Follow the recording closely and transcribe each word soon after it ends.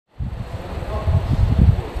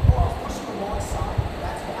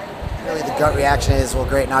gut reaction is, well,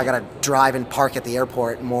 great, now I got to drive and park at the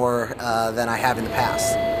airport more than I have in the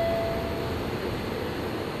past.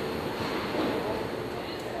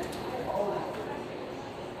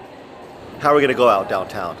 How are we going to go out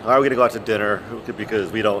downtown? How are we going to go out to dinner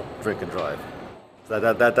because we don't drink and drive?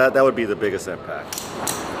 That would be the biggest impact.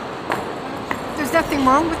 There's nothing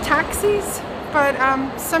wrong with taxis, but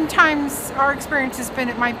sometimes our experience has been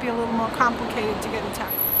it might be a little more complicated to get a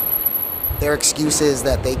taxi. Their excuse is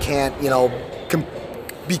that they can't,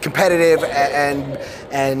 be competitive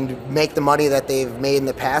and make the money that they've made in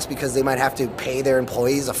the past because they might have to pay their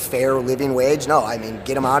employees a fair living wage. No, I mean,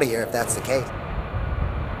 get them out of here if that's the case.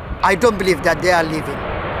 I don't believe that they are leaving.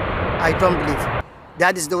 I don't believe.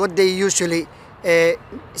 That is what they usually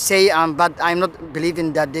say, but I'm not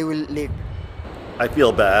believing that they will leave. I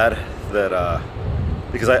feel bad that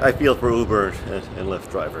because I feel for Uber and Lyft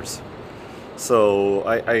drivers. So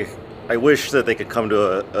I wish that they could come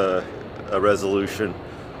to a resolution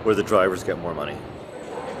where the drivers get more money.